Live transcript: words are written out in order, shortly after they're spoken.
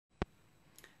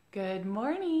Good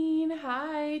morning.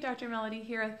 Hi, Dr. Melody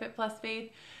here at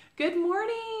Fit+Faith. Good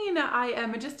morning. I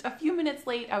am just a few minutes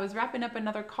late. I was wrapping up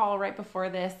another call right before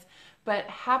this, but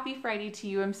happy Friday to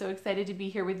you. I'm so excited to be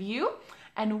here with you.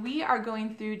 And we are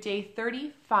going through day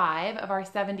 35 of our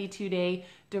 72-day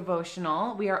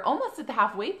devotional. We are almost at the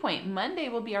halfway point. Monday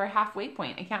will be our halfway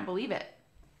point. I can't believe it.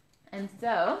 And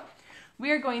so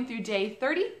we are going through day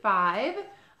 35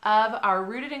 of our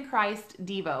Rooted in Christ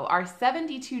Devo, our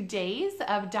 72 days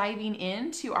of diving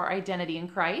into our identity in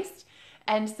Christ.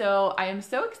 And so I am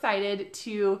so excited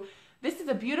this is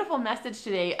a beautiful message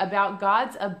today about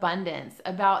God's abundance,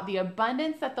 about the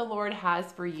abundance that the Lord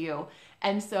has for you.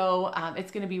 And so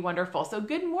it's going to be wonderful. So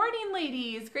good morning,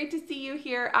 ladies. Great to see you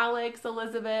here. Alex,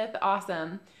 Elizabeth,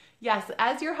 awesome. Yes,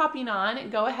 as you're hopping on,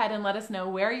 go ahead and let us know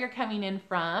where you're coming in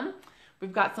from.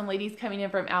 We've got some ladies coming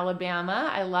in from Alabama.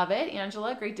 I love it.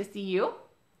 Angela, great to see you.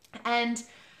 And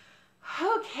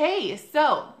okay,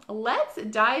 so let's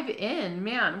dive in.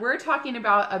 Man, we're talking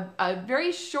about a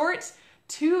very short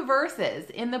 2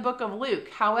 verses in the book of Luke.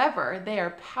 However, they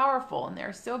are powerful and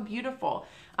they're so beautiful.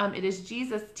 It is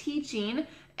Jesus teaching,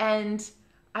 and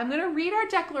I'm going to read our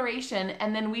declaration,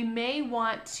 and then we may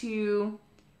want to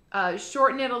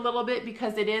shorten it a little bit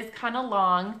because it is kind of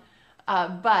long.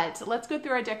 But let's go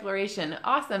through our declaration.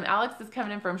 Awesome. Alex is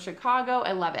coming in from Chicago.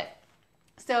 I love it.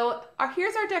 So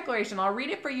here's our declaration. I'll read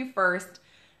it for you first,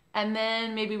 and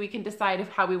then maybe we can decide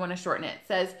how we want to shorten it. It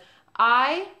says,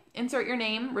 I, insert your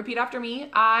name, repeat after me.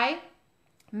 I,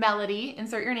 Melody,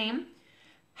 insert your name,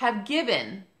 have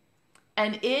given,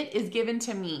 and it is given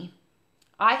to me.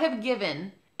 I have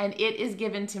given, and it is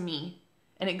given to me.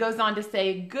 And it goes on to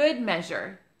say, good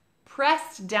measure,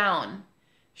 pressed down,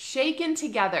 shaken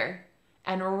together,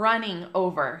 and running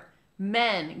over.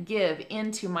 Men give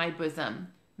into my bosom.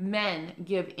 Men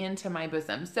give into my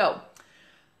bosom. So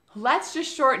let's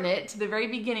just shorten it to the very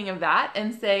beginning of that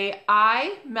and say,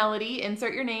 I, Melody,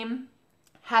 insert your name,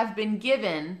 have been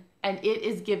given, and it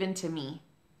is given to me.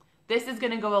 This is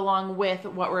going to go along with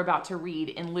what we're about to read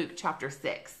in Luke chapter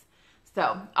 6.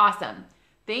 So awesome.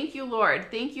 Thank you,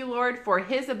 Lord. Thank you, Lord, for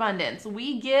his abundance.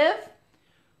 We give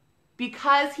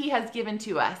because he has given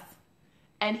to us.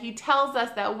 And he tells us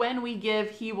that when we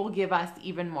give, he will give us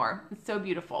even more. It's so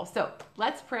beautiful. So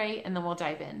let's pray and then we'll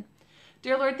dive in.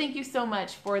 Dear Lord, thank you so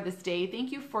much for this day.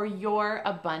 Thank you for your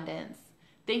abundance.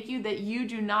 Thank you that you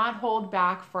do not hold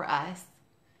back for us.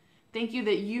 Thank you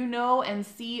that you know and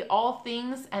see all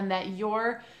things, and that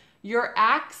your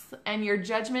acts and your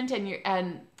judgment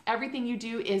and everything you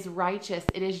do is righteous.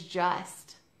 It is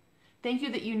just. Thank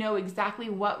you that you know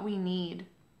exactly what we need.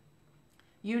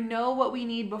 You know what we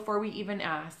need before we even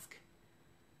ask.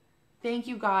 Thank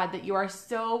you, God, that you are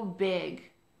so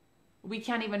big. We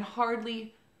can't even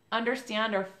hardly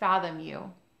understand or fathom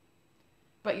you.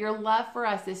 But your love for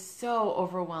us is so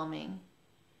overwhelming.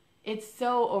 It's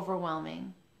so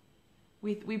overwhelming.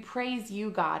 We praise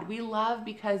you, God. We love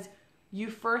because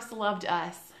you first loved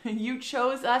us. You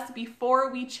chose us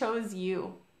before we chose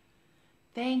you.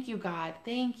 Thank you, God.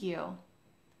 Thank you.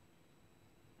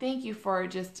 Thank you for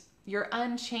just your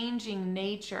unchanging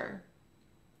nature,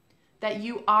 that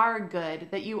you are good,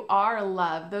 that you are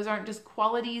love. Those aren't just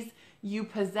qualities you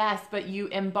possess, but you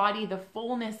embody the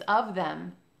fullness of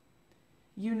them.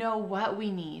 You know what we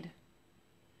need,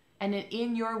 and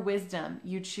in your wisdom,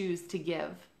 you choose to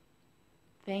give.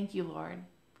 Thank you, Lord.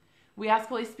 We ask,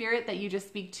 Holy Spirit, that you just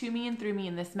speak to me and through me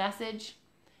in this message.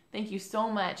 Thank you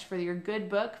so much for your good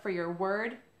book, for your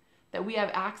word that we have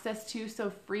access to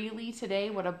so freely today.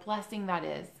 What a blessing that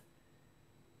is.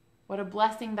 What a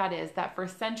blessing that is, that for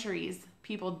centuries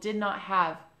people did not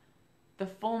have the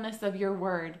fullness of your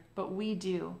word, but we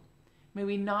do. May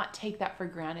we not take that for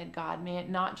granted, God. May it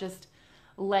not just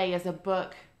lay as a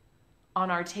book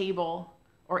on our table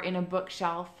or in a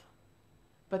bookshelf,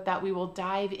 but that we will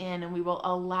dive in and we will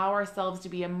allow ourselves to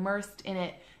be immersed in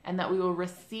it, and that we will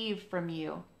receive from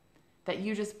you, that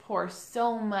you just pour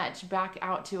so much back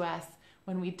out to us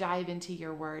when we dive into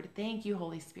your word. Thank you,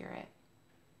 Holy Spirit.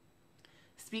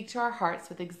 Speak to our hearts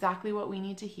with exactly what we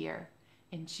need to hear.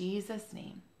 In Jesus'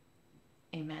 name,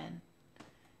 amen.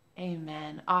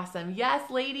 Amen. Awesome. Yes,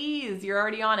 ladies, you're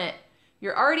already on it.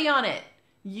 You're already on it.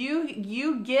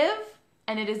 You give,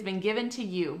 and it has been given to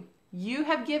you. You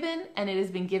have given, and it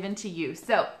has been given to you.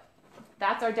 So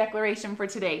that's our declaration for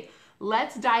today.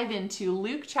 Let's dive into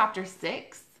Luke chapter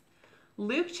 6.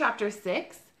 Luke chapter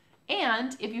 6.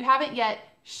 And if you haven't yet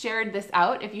shared this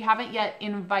out, if you haven't yet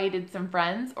invited some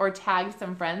friends or tagged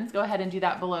some friends, go ahead and do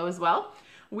that below as well.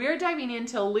 We're diving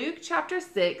into Luke chapter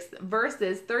 6,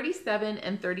 verses 37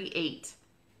 and 38.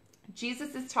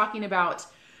 Jesus is talking about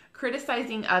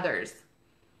criticizing others.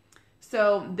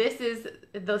 So this is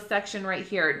the section right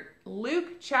here.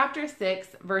 Luke chapter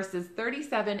 6, verses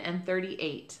 37 and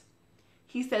 38.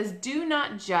 He says, "Do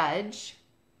not judge,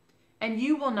 and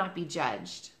you will not be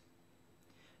judged.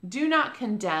 Do not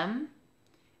condemn,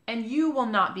 and you will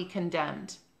not be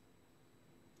condemned.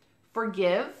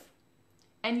 Forgive,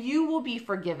 and you will be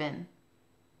forgiven.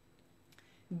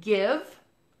 Give,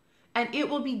 and it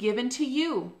will be given to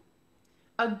you.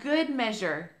 A good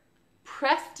measure,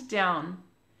 pressed down,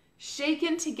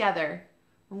 shaken together,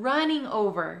 running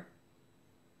over,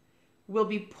 will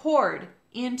be poured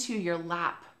into your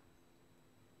lap.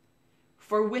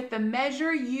 For with the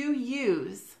measure you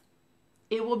use,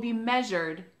 it will be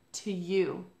measured to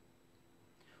you.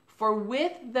 For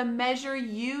with the measure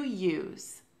you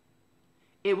use,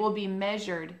 it will be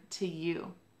measured to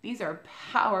you." These are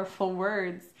powerful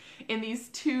words in these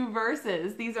two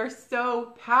verses. These are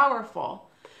so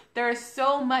powerful. There is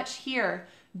so much here.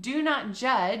 Do not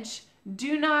judge,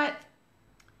 do not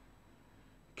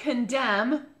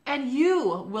condemn, and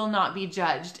you will not be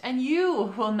judged, and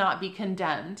you will not be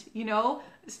condemned. You know,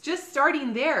 it's just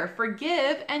starting there.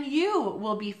 Forgive, and you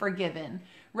will be forgiven,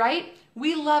 right?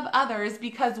 We love others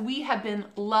because we have been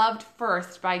loved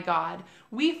first by God.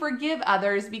 We forgive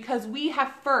others because we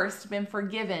have first been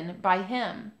forgiven by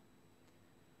Him.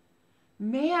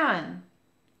 Man,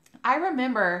 I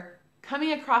remember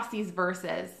coming across these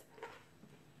verses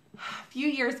a few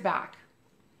years back,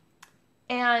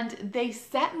 and they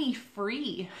set me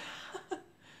free.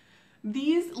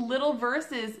 These little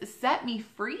verses set me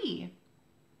free.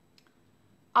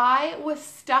 I was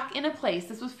stuck in a place,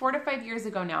 this was 4 to 5 years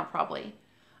ago now probably.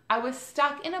 I was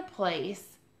stuck in a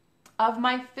place of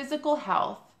my physical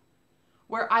health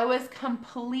where I was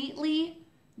completely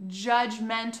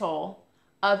judgmental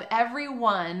of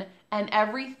everyone and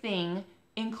everything,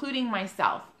 including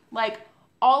myself. Like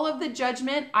all of the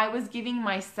judgment I was giving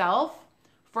myself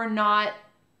for not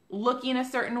looking a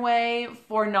certain way,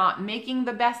 for not making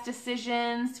the best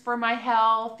decisions for my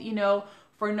health,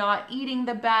 for not eating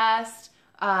the best,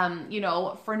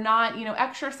 for not,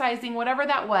 exercising, whatever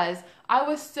that was. I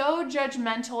was so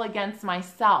judgmental against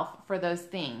myself for those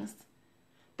things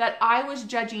that I was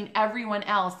judging everyone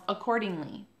else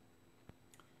accordingly.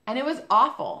 And it was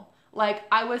awful. Like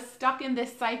I was stuck in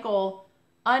this cycle,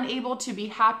 unable to be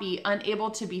happy,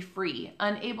 unable to be free,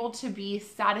 unable to be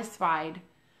satisfied.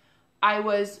 I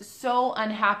was so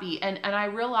unhappy, and I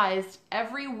realized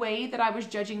every way that I was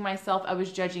judging myself, I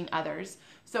was judging others.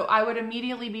 So I would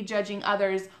immediately be judging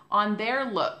others on their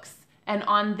looks and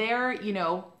on their,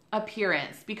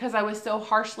 appearance because I was so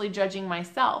harshly judging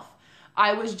myself.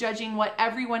 I was judging what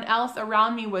everyone else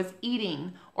around me was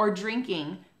eating or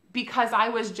drinking because I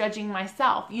was judging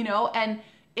myself, and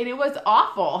it was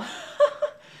awful.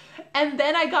 And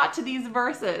then I got to these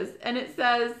verses, and it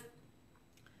says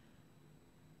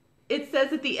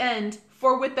at the end,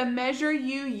 "For with the measure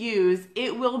you use,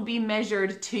 it will be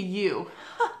measured to you."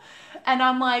 And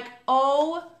I'm like,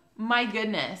 oh my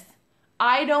goodness.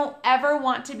 I don't ever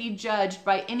want to be judged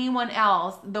by anyone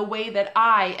else the way that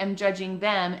I am judging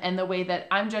them and the way that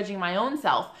I'm judging my own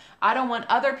self. I don't want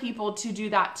other people to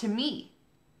do that to me.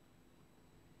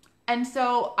 And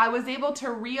so I was able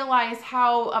to realize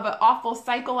how of an awful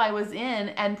cycle I was in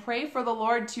and pray for the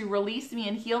Lord to release me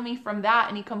and heal me from that.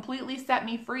 And He completely set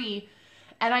me free.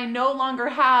 And I no longer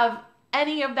have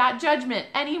any of that judgment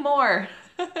anymore.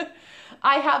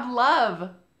 I have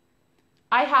love.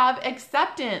 I have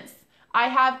acceptance. I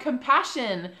have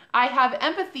compassion. I have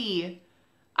empathy.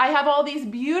 I have all these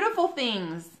beautiful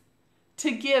things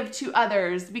to give to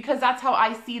others because that's how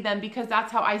I see them, because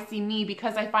that's how I see me,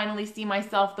 because I finally see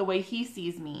myself the way He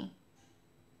sees me.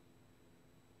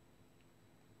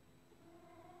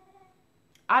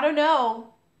 I don't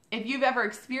know if you've ever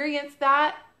experienced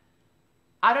that.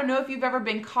 I don't know if you've ever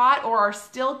been caught or are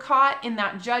still caught in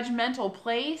that judgmental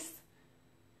place,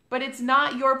 but it's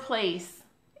not your place.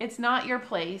 It's not your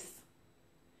place.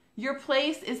 Your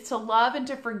place is to love and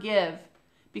to forgive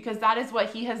because that is what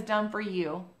He has done for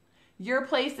you. Your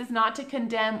place is not to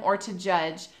condemn or to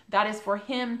judge. That is for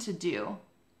Him to do.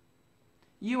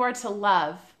 You are to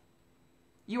love.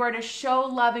 You are to show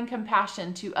love and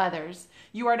compassion to others.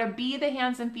 You are to be the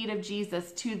hands and feet of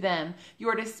Jesus to them. You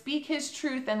are to speak His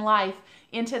truth and life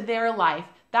into their life.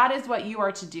 That is what you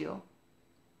are to do.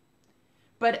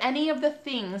 But any of the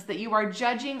things that you are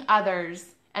judging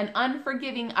others and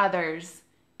unforgiving others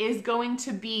is going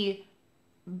to be,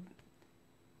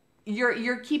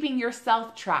 you're keeping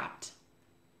yourself trapped.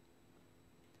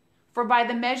 For by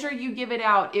the measure you give it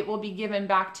out, it will be given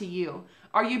back to you.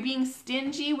 Are you being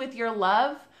stingy with your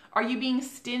love? Are you being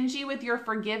stingy with your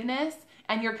forgiveness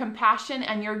and your compassion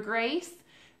and your grace?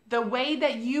 The way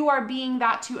that you are being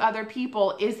that to other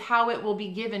people is how it will be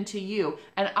given to you.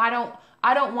 And I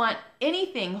don't want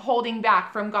anything holding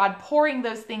back from God pouring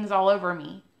those things all over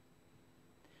me.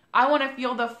 I want to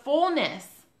feel the fullness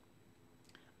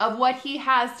of what he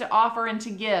has to offer and to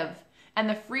give, and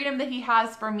the freedom that he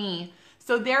has for me.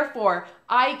 So therefore,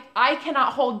 I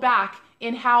cannot hold back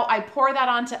in how I pour that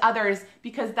onto others,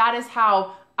 because that is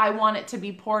how I want it to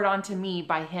be poured onto me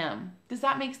by him. Does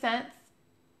that make sense?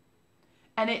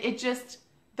 And it just,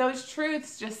 those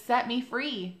truths just set me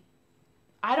free.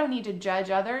 I don't need to judge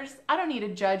others. I don't need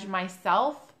to judge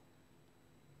myself.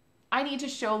 I need to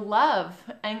show love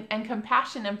and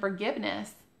compassion and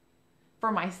forgiveness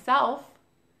for myself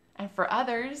and for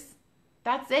others.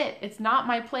 That's it. It's not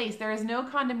my place. There is no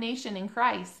condemnation in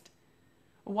Christ.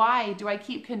 Why do I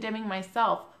keep condemning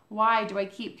myself? Why do I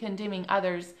keep condemning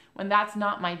others when that's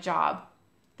not my job?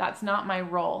 That's not my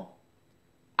role.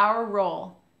 Our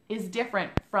role is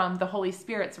different from the Holy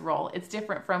Spirit's role. It's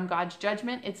different from God's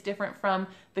judgment. It's different from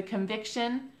the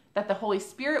conviction that the Holy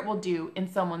Spirit will do in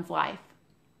someone's life.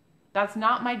 That's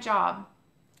not my job.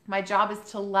 My job is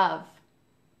to love,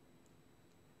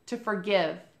 to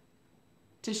forgive,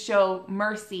 to show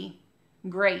mercy,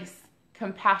 grace,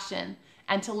 compassion,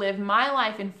 and to live my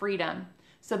life in freedom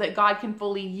so that God can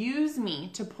fully use me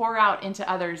to pour out into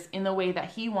others in the way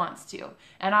that he wants to.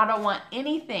 And I don't want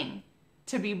anything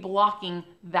to be blocking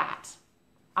that.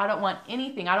 I don't want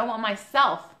anything. I don't want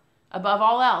myself, above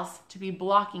all else, to be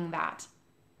blocking that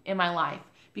in my life.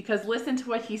 Because listen to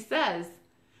what he says.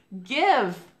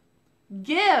 Give,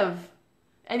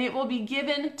 and it will be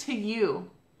given to you.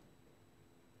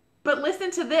 But listen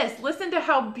to this. Listen to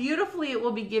how beautifully it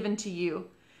will be given to you.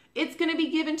 It's going to be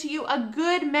given to you a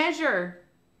good measure,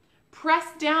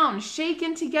 pressed down,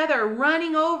 shaken together,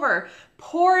 running over,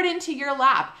 poured into your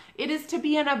lap. It is to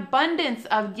be an abundance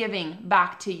of giving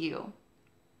back to you.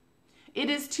 It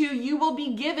is to, you will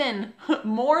be given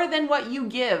more than what you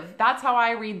give. That's how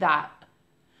I read that.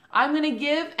 I'm going to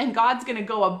give, and God's going to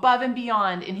go above and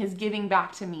beyond in his giving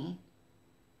back to me.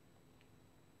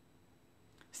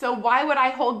 So why would I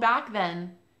hold back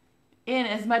then in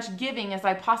as much giving as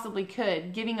I possibly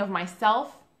could? Giving of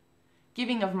myself,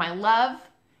 giving of my love,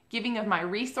 giving of my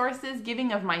resources,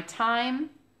 giving of my time,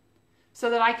 so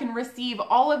that I can receive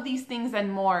all of these things and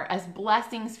more as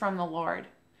blessings from the Lord.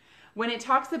 When it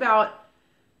talks about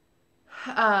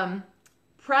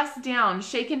pressed down,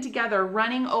 shaken together,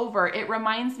 running over, it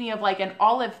reminds me of like an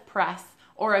olive press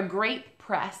or a grape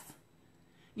press.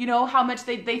 You know how much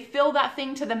they fill that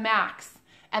thing to the max,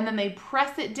 and then they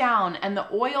press it down and the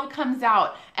oil comes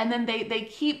out, and then they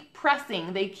keep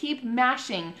pressing, they keep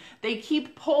mashing, they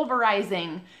keep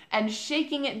pulverizing and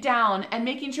shaking it down and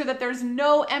making sure that there's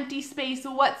no empty space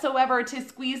whatsoever to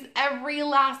squeeze every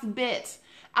last bit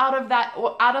out of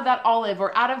that olive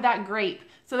or out of that grape,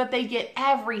 so that they get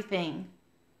everything.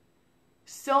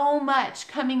 So much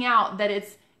coming out that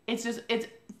it's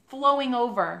flowing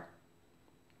over.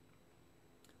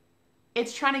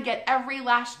 It's trying to get every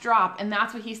last drop, and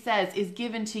that's what he says is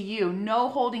given to you. No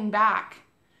holding back.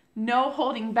 No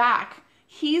holding back.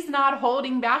 He's not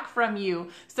holding back from you.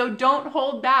 So don't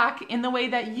hold back in the way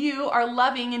that you are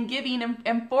loving and giving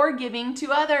and forgiving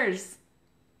to others.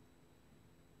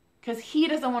 Because he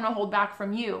doesn't want to hold back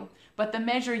from you. But the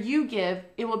measure you give,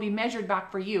 it will be measured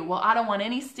back for you. Well, I don't want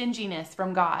any stinginess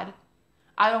from God.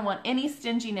 I don't want any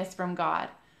stinginess from God.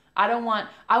 I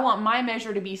want my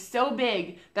measure to be so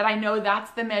big that I know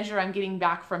that's the measure I'm getting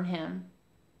back from him.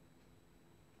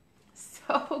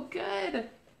 So good.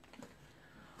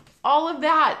 All of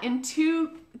that in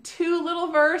two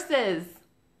little verses.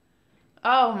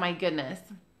 Oh my goodness.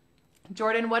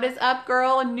 Jordan, what is up,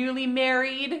 girl? Newly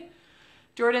married.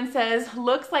 Jordan says,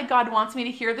 looks like God wants me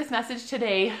to hear this message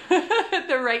today at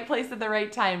the right place at the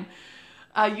right time.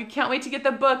 You can't wait to get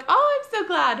the book. Oh, I'm so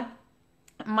glad.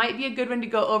 Might be a good one to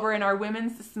go over in our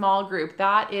women's small group.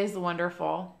 That is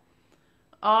wonderful.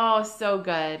 Oh, so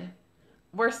good.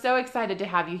 We're so excited to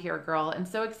have you here, girl, and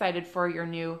so excited for your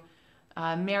new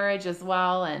marriage as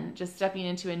well, and just stepping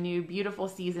into a new beautiful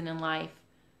season in life.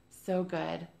 So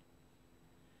good.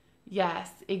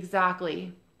 Yes,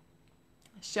 exactly.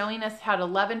 Showing us how to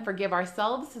love and forgive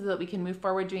ourselves so that we can move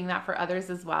forward doing that for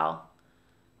others as well.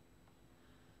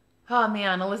 Oh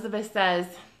man, Elizabeth says,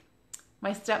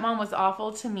 my stepmom was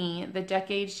awful to me the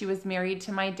decade she was married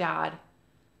to my dad.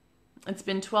 It's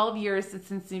been 12 years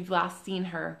since you've last seen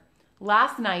her.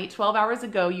 Last night, 12 hours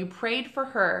ago, you prayed for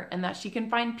her and that she can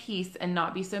find peace and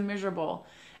not be so miserable,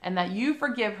 and that you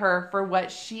forgive her for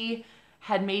what she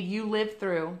had made you live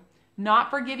through. Not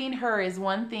forgiving her is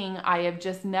one thing I have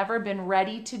just never been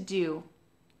ready to do.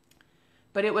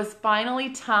 But it was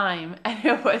finally time, and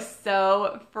it was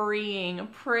so freeing.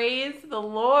 Praise the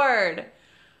Lord.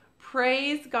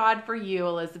 Praise God for you,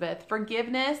 Elizabeth.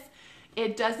 Forgiveness,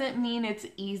 it doesn't mean it's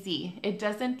easy. It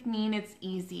doesn't mean it's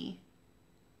easy.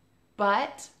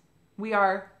 But we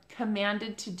are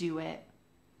commanded to do it.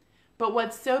 But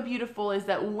what's so beautiful is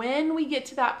that when we get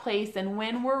to that place and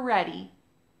when we're ready,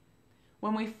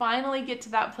 when we finally get to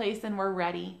that place and we're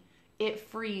ready, it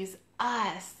frees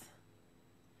us.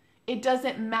 It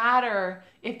doesn't matter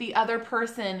if the other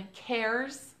person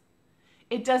cares.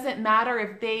 It doesn't matter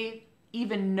if they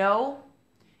even know.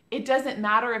 It doesn't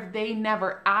matter if they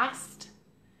never asked.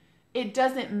 It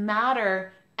doesn't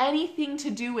matter anything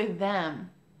to do with them.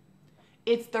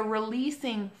 It's the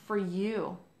releasing for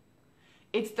you.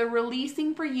 It's the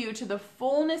releasing for you to the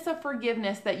fullness of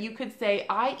forgiveness that you could say,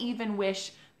 I even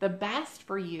wish the best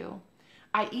for you.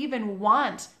 I even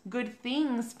want good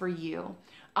things for you.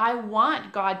 I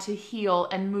want God to heal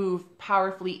and move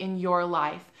powerfully in your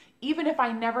life, even if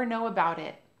I never know about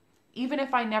it. Even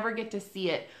if I never get to see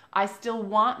it, I still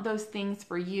want those things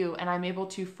for you, and I'm able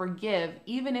to forgive,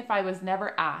 even if I was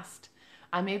never asked.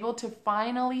 I'm able to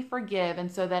finally forgive, and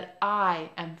so that I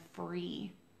am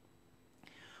free.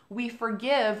 We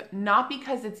forgive not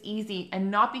because it's easy and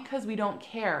not because we don't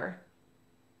care.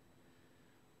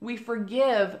 We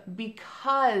forgive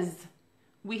because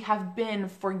we have been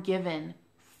forgiven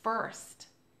first.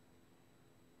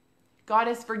 God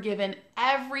has forgiven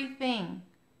everything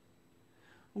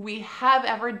we have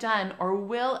ever done or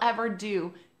will ever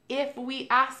do if we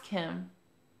ask Him.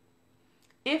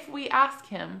 If we ask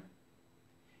Him,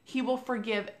 He will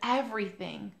forgive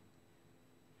everything.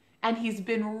 And He's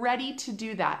been ready to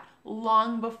do that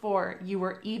long before you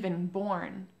were even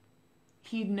born.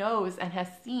 He knows and has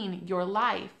seen your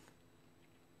life.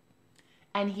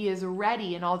 And He is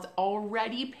ready and has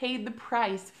already paid the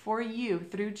price for you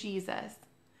through Jesus.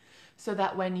 So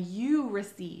that when you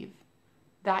receive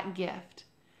that gift,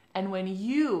 and when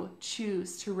you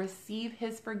choose to receive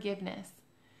His forgiveness,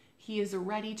 He is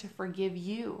ready to forgive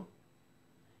you.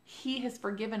 He has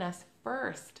forgiven us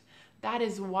first. That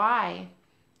is why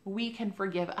we can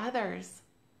forgive others,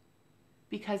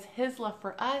 because His love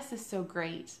for us is so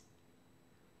great.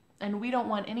 And we don't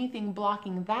want anything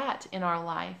blocking that in our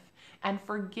life. And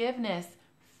forgiveness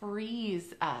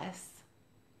frees us.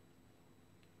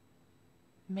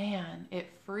 Man, it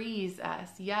frees us.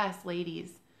 Yes,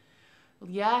 ladies.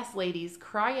 Yes, ladies,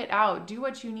 cry it out. Do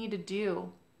what you need to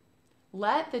do.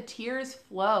 Let the tears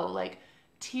flow. Like,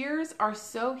 tears are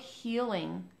so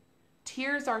healing.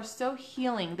 Tears are so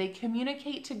healing. They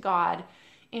communicate to God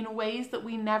in ways that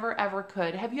we never ever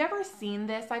could. Have you ever seen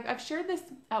this? I've shared this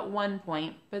at one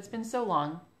point, but it's been so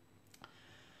long.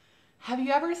 Have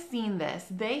you ever seen this?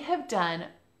 They have done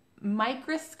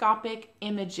microscopic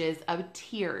images of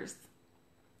tears.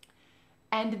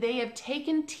 And they have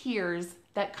taken tears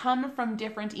that come from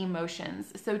different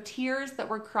emotions. So tears that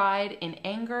were cried in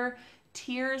anger,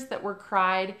 tears that were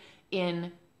cried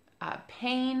in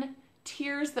pain,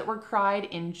 tears that were cried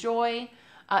in joy.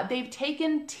 They've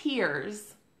taken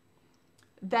tears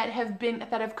that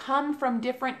have come from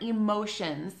different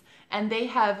emotions, and they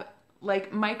have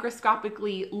like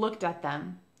microscopically looked at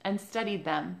them and studied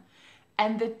them.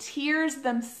 And the tears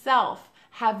themselves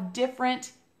have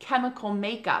different chemical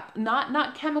makeup.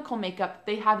 Not chemical makeup,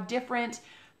 they have different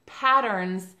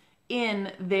patterns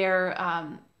in their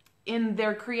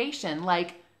creation.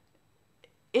 Like,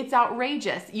 it's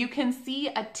outrageous. You can see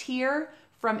a tear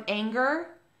from anger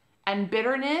and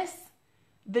bitterness.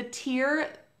 The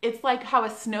tear, it's like how a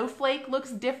snowflake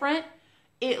looks different.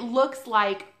 It looks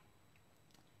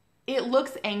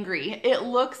angry. It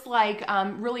looks like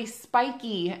really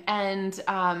spiky and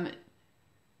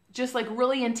just like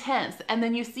really intense. And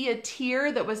then you see a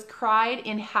tear that was cried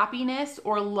in happiness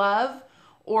or love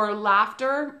or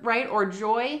laughter, right? Or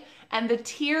joy. And the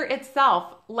tear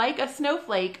itself, like a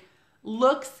snowflake,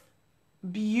 looks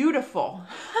beautiful.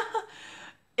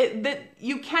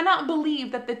 You cannot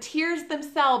believe that the tears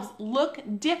themselves look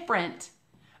different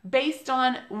based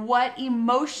on what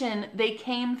emotion they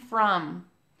came from.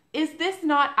 Is this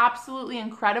not absolutely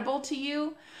incredible to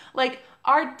you? Like,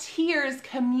 our tears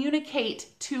communicate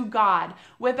to God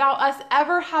without us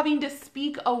ever having to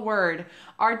speak a word.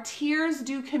 Our tears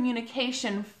do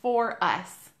communication for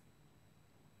us.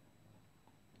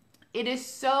 It is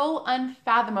so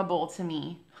unfathomable to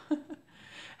me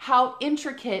how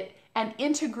intricate and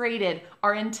integrated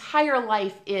our entire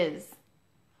life is.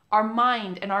 Our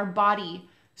mind and our body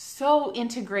so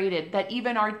integrated that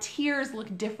even our tears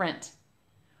look different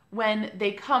when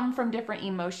they come from different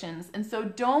emotions. And so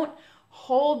don't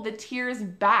hold the tears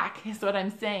back, is what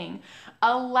I'm saying.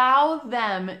 Allow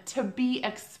them to be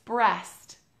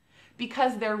expressed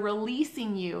because they're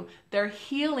releasing you, they're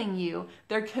healing you,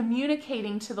 they're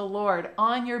communicating to the Lord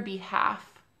on your behalf.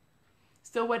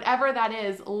 So whatever that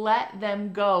is, let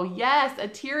them go. Yes, a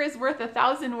tear is worth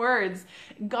 1,000 words.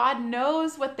 God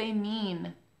knows what they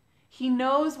mean. He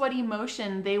knows what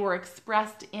emotion they were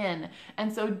expressed in.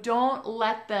 And so don't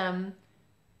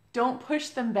push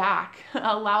them back.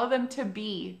 Allow them to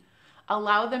be.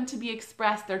 Allow them to be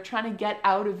expressed. They're trying to get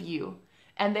out of you.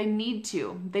 And they need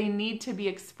to. They need to be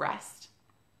expressed.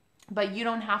 But you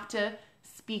don't have to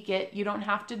speak it. You don't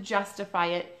have to justify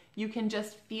it. You can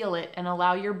just feel it and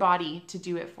allow your body to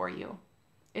do it for you.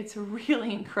 It's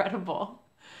really incredible.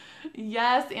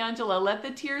 Yes, Angela, let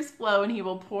the tears flow and he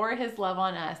will pour his love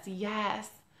on us. Yes.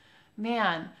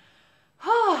 Man,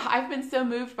 I've been so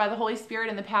moved by the Holy Spirit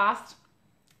in the past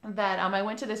that I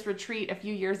went to this retreat a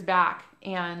few years back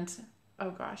and,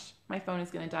 oh gosh, my phone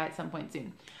is going to die at some point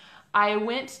soon. I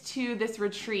went to this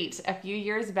retreat a few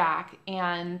years back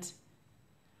and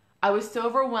I was so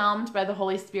overwhelmed by the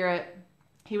Holy Spirit.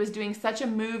 He was doing such a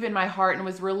move in my heart and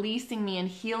was releasing me and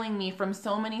healing me from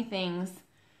so many things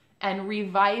and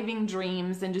reviving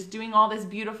dreams and just doing all this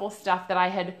beautiful stuff that I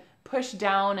had pushed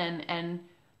down and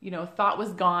thought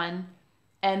was gone.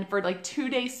 And for like 2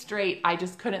 days straight, I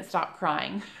just couldn't stop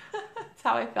crying. That's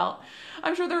how I felt.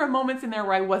 I'm sure there were moments in there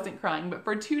where I wasn't crying, but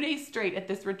for 2 days straight at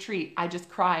this retreat, I just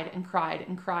cried and cried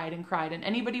and cried and cried. And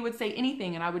anybody would say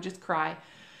anything and I would just cry.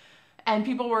 And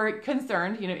people were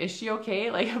concerned, is she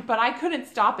okay? But I couldn't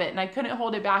stop it and I couldn't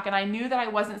hold it back. And I knew that I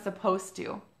wasn't supposed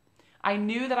to. I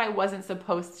knew that I wasn't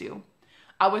supposed to.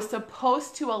 I was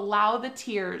supposed to allow the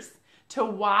tears to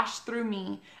wash through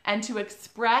me and to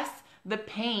express the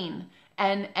pain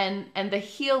and the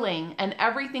healing and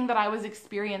everything that I was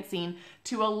experiencing,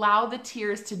 to allow the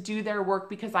tears to do their work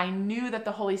because I knew that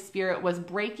the Holy Spirit was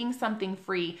breaking something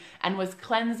free and was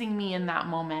cleansing me in that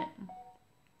moment.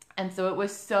 And so it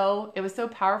was so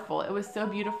powerful. It was so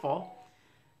beautiful.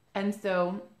 And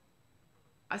so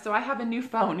I have a new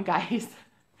phone, guys.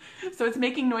 So it's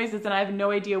making noises and I have no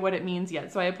idea what it means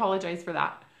yet. So I apologize for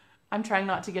that. I'm trying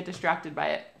not to get distracted by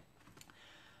it.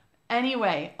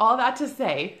 Anyway, all that to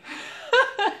say,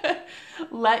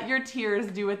 let your tears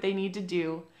do what they need to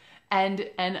do and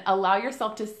allow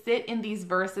yourself to sit in these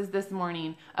verses this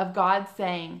morning of God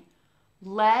saying,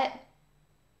 let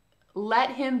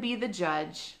him be the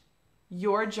judge.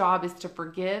 Your job is to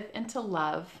forgive and to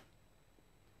love.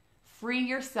 Free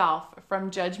yourself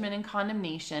from judgment and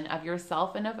condemnation of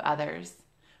yourself and of others.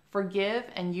 Forgive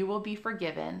and you will be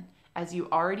forgiven as you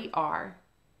already are.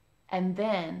 And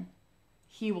then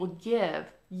he will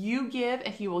give. You give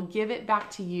and he will give it back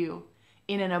to you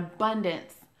in an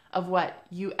abundance of what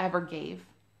you ever gave.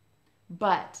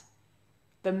 But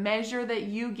the measure that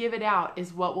you give it out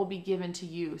is what will be given to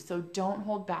you. So don't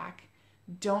hold back.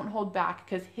 Don't hold back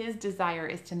because his desire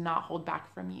is to not hold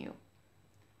back from you.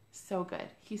 So good.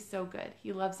 He's so good.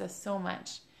 He loves us so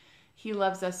much. He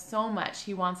loves us so much.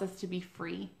 He wants us to be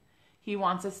free. He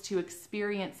wants us to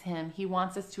experience him. He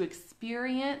wants us to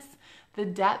experience the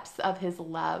depths of his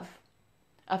love,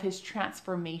 of his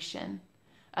transformation,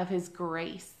 of his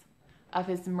grace, of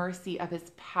his mercy, of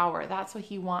his power. That's what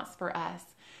he wants for us.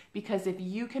 Because if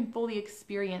you can fully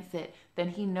experience it, then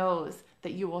he knows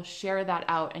that you will share that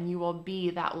out and you will be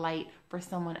that light for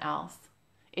someone else.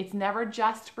 It's never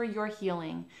just for your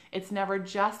healing. It's never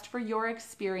just for your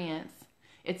experience.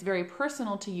 It's very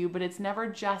personal to you, but it's never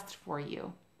just for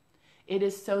you. It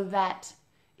is so that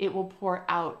it will pour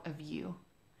out of you.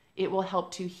 It will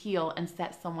help to heal and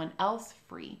set someone else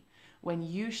free when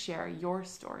you share your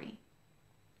story.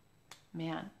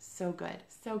 Man, so good,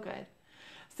 so good.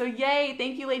 So yay,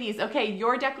 thank you ladies. Okay,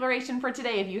 your declaration for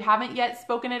today, if you haven't yet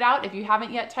spoken it out, if you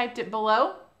haven't yet typed it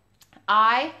below,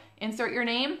 I, insert your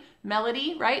name,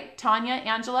 Melody, right? Tanya,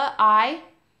 Angela, I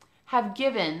have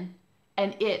given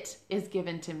and it is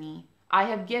given to me. I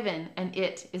have given and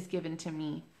it is given to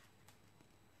me.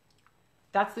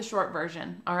 That's the short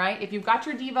version, all right? If you've got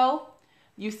your Devo,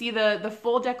 you see the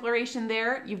full declaration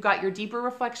there. You've got your deeper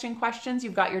reflection questions.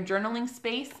 You've got your journaling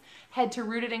space. Head to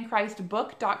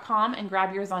rootedinchristbook.com and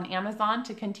grab yours on Amazon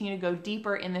to continue to go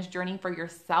deeper in this journey for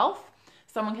yourself.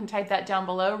 Someone can type that down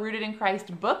below,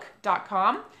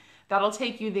 rootedinchristbook.com. That'll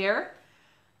take you there.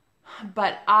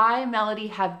 But I, Melody,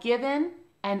 have given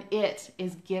and it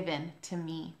is given to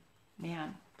me.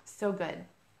 Man, so good.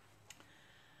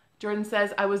 Jordan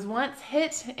says, I was once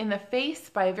hit in the face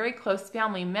by a very close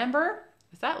family member.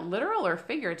 Is that literal or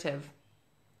figurative?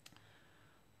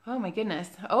 Oh my goodness.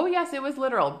 Oh yes, it was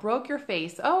literal. Broke your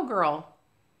face. Oh girl.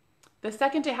 The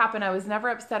second it happened, I was never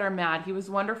upset or mad. He was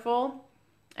wonderful,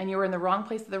 and you were in the wrong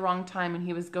place at the wrong time, and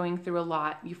he was going through a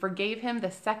lot. You forgave him the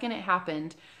second it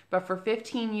happened, but for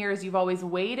 15 years, you've always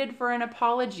waited for an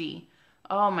apology.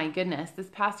 Oh my goodness. This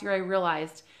past year, I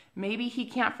realized maybe he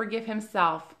can't forgive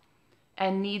himself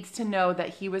and needs to know that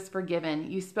he was forgiven.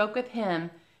 You spoke with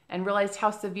him and realized how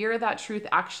severe that truth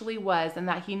actually was, and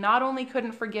that he not only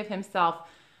couldn't forgive himself,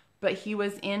 but he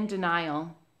was in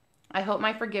denial. I hope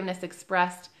my forgiveness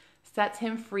expressed sets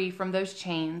him free from those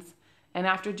chains. And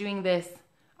after doing this,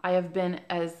 I have been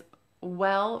as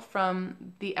well from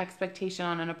the expectation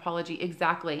on an apology.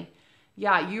 Exactly.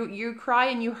 Yeah, you cry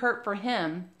and you hurt for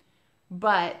him,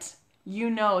 but you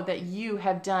know that you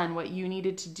have done what you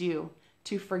needed to do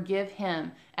to forgive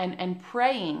him, and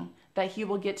praying that he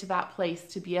will get to that place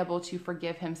to be able to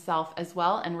forgive himself as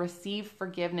well and receive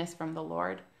forgiveness from the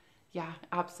Lord. Yeah,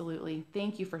 absolutely.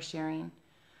 Thank you for sharing.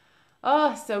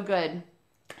 Oh, so good.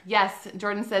 Yes,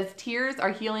 Jordan says, tears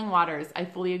are healing waters. I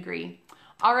fully agree.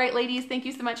 All right, ladies, thank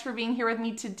you so much for being here with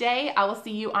me today. I will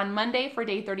see you on Monday for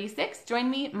day 36. Join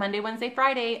me Monday, Wednesday,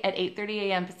 Friday at 8:30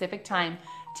 a.m. Pacific time.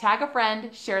 Tag a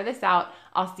friend, share this out.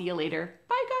 I'll see you later.